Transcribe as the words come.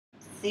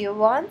So you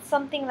want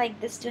something like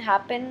this to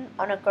happen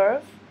on a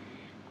curve.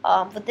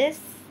 For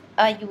this,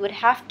 you would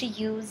have to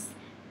use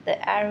the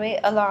array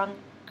along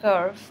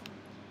curve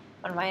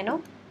on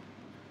Rhino.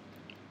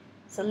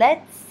 So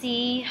let's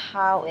see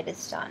how it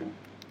is done.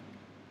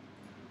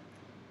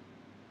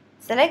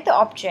 Select the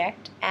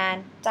object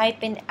and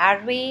type in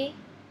array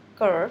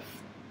curve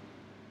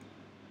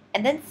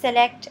and then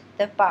select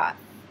the path.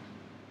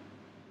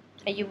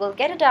 You will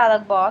get a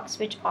dialog box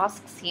which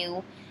asks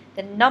you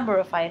the number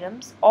of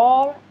items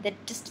or the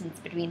distance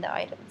between the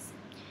items.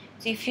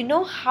 So if you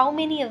know how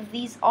many of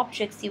these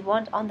objects you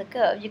want on the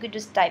curve, you could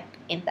just type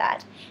in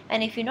that.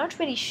 And if you're not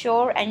really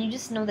sure and you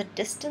just know the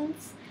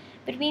distance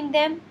between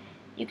them,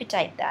 you could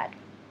type that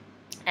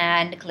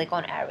and click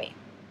on array.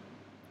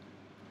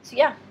 So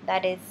yeah,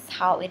 that is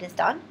how it is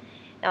done.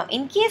 Now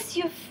in case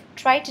you've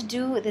tried to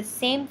do the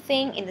same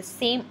thing in the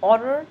same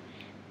order,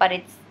 but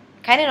it's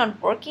kind of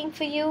not working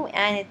for you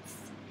and it's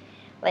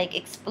like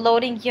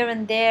exploding here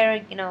and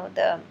there, you know,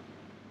 the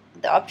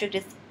object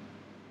is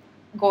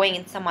going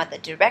in some other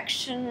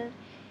direction,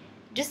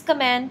 just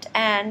comment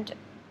and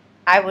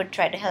I would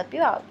try to help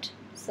you out.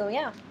 So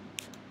yeah,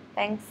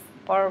 thanks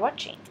for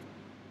watching.